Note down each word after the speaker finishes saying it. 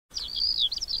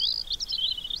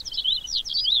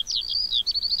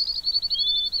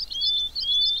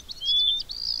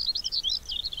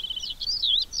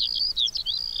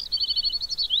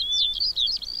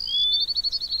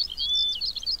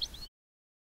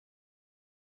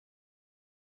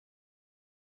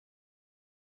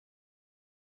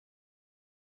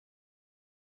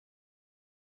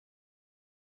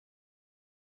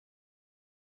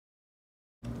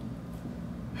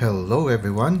Hello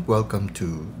everyone, welcome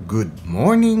to Good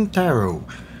Morning Tarot.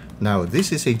 Now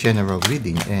this is a general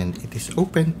reading and it is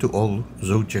open to all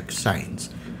zodiac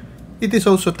signs. It is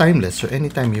also timeless, so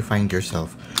anytime you find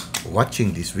yourself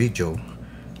watching this video,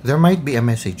 there might be a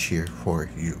message here for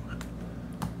you.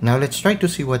 Now let's try to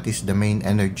see what is the main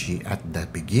energy at the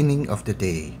beginning of the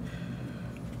day.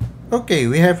 Okay,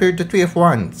 we have here the Three of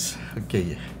Wands.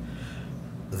 Okay,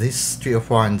 this Three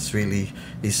of Wands really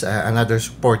is another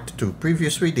support to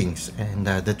previous readings, and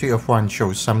the Three of Wands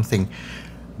shows something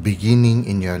beginning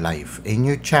in your life. A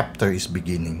new chapter is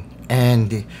beginning,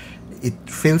 and it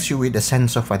fills you with a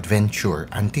sense of adventure,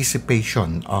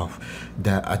 anticipation of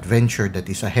the adventure that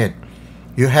is ahead.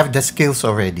 You have the skills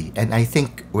already, and I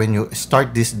think when you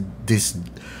start this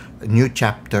new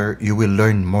chapter, you will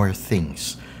learn more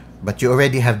things. But you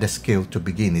already have the skill to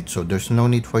begin it, so there's no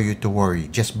need for you to worry.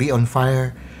 Just be on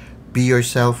fire, be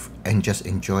yourself, and just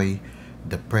enjoy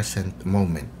the present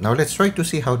moment. Now let's try to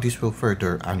see how this will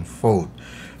further unfold.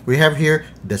 We have here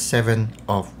the Seven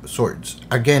of Swords.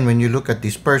 Again, when you look at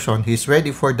this person, he's ready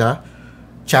for the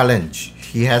challenge.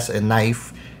 He has a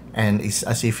knife and it's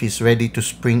as if he's ready to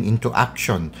spring into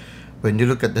action. When you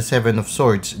look at the Seven of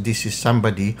Swords, this is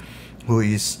somebody who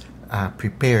is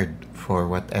prepared for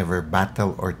whatever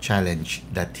battle or challenge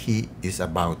that he is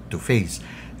about to face.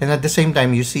 And at the same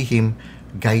time, you see him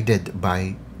guided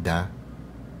by the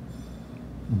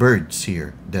birds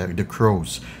here, the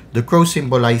crows. The crow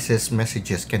symbolizes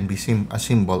messages, can be a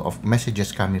symbol of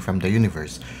messages coming from the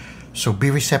universe. So be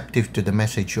receptive to the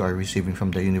message you are receiving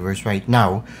from the universe right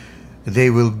now. They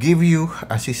will give you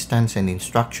assistance and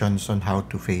instructions on how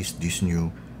to face this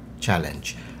new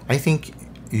challenge. I think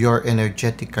you're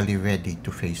energetically ready to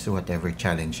face whatever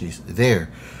challenge is there.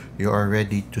 You are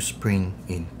ready to spring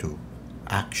into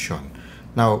action.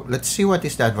 Now, let's see what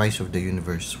is the advice of the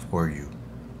universe for you.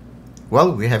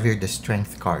 Well, we have here the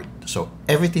Strength card. So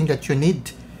everything that you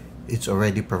need, it's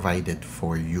already provided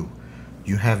for you.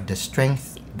 You have the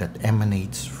strength that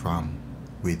emanates from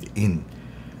within.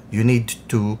 You need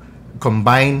to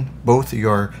combine both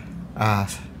your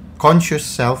conscious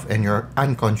self and your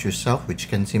unconscious self, which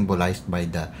can symbolized by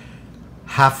the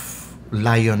half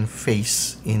lion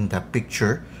face in the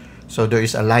picture. So there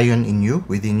is a lion in you,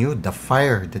 within you, the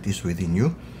fire that is within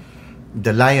you.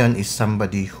 The lion is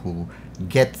somebody who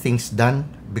get things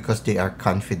done because they are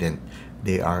confident,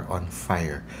 they are on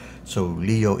fire. So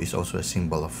Leo is also a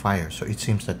symbol of fire. So it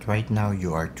seems that right now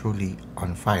you are truly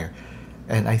on fire.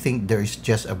 And I think there is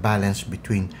just a balance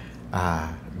between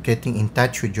getting in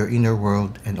touch with your inner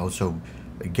world and also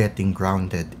getting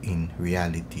grounded in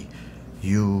reality.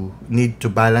 You need to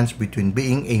balance between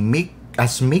being meek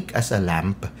as a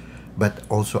lamb, but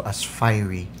also as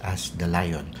fiery as the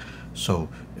lion. So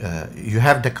you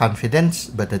have the confidence,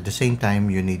 but at the same time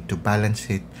you need to balance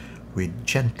it with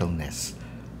gentleness.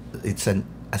 It's a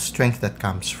strength that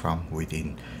comes from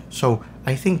within. So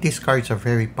I think these cards are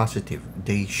very positive.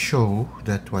 They show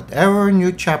that whatever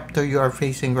new chapter you are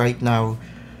facing right now,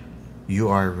 you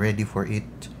are ready for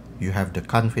it. You have the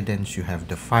confidence, you have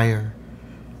the fire,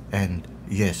 and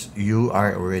yes, you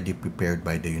are already prepared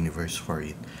by the universe for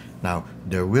it. Now,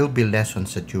 there will be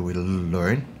lessons that you will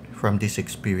learn from this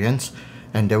experience,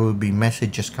 and there will be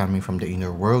messages coming from the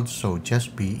inner world, so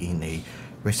just be in a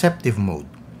receptive mode.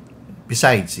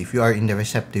 Besides, if you are in the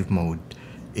receptive mode,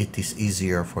 it is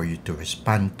easier for you to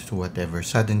respond to whatever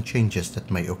sudden changes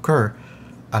that may occur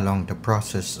along the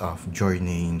process of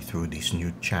journeying through this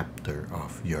new chapter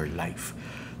of your life.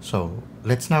 So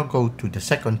let's now go to the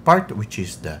second part, which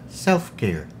is the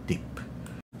self-care tip.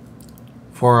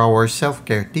 For our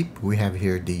self-care tip, we have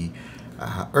here the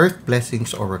Earth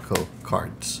Blessings Oracle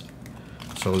cards.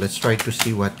 So let's try to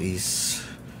see what is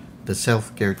the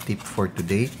self-care tip for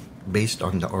today based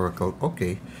on the oracle.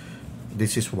 Okay,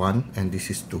 this is one and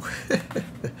this is two.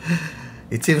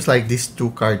 It seems like these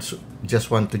two cards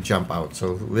just want to jump out,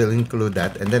 so we'll include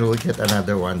that, and then we'll get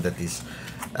another one that is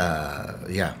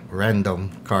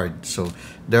random card. So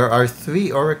there are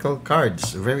three oracle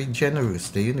cards, very generous.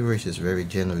 The universe is very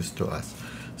generous to us.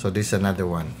 So this is another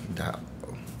one,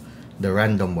 the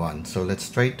random one. So let's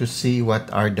try to see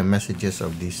what are the messages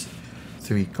of these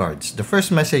three cards. The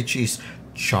first message is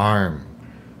charm.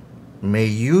 May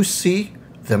you see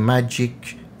the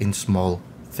magic in small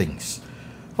things.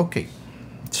 Okay,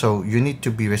 so you need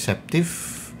to be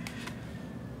receptive.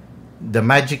 The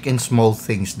magic in small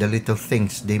things, the little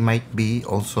things, they might be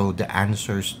also the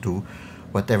answers to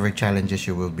whatever challenges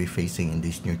you will be facing in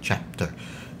this new chapter.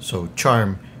 So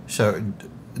charm, so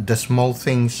the small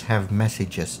things have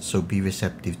messages, so be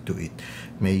receptive to it.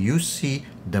 May you see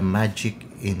the magic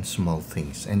in small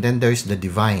things. And then there's the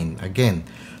divine again.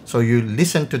 So you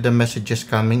listen to the messages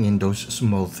coming in those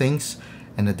small things,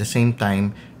 and at the same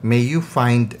time, may you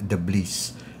find the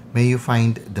bliss. May you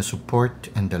find the support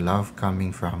and the love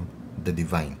coming from the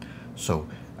divine. So,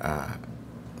 I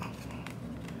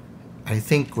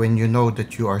think when you know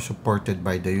that you are supported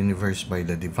by the universe, by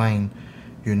the divine,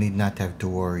 you need not have to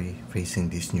worry facing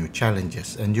these new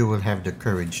challenges, and you will have the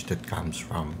courage that comes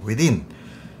from within,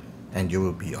 and you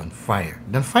will be on fire.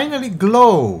 Then finally,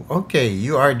 glow. Okay,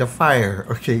 you are the fire.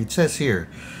 Okay, it says here,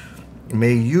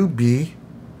 may you be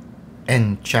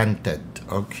enchanted.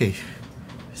 Okay,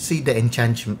 see the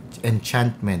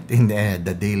enchantment in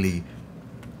the daily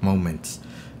moments.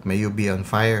 May you be on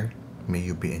fire. May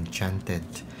you be enchanted.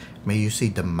 May you see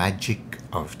the magic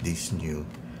of this new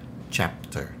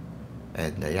chapter.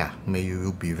 And may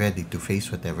you be ready to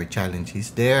face whatever challenge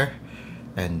is there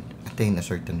and attain a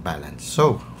certain balance.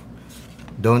 So,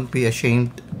 don't be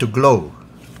ashamed to glow.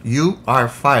 You are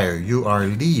fire. You are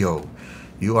Leo.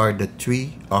 You are the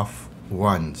 3 of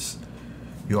Wands.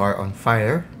 You are on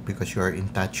fire because you are in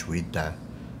touch with the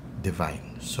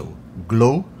divine. So,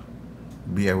 glow,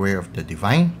 be aware of the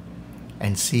divine,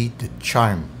 and see the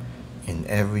charm in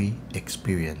every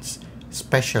experience,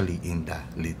 especially in the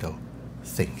little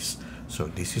things. So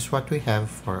this is what we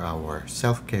have for our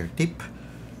self-care tip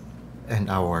and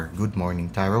our Good Morning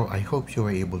Tarot. I hope you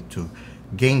were able to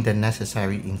gain the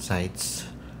necessary insights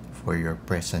for your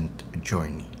present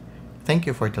journey. Thank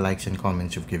you for the likes and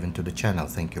comments you've given to the channel.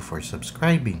 Thank you for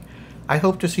subscribing. I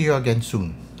hope to see you again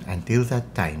soon. Until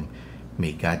that time,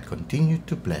 may God continue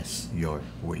to bless your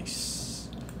ways.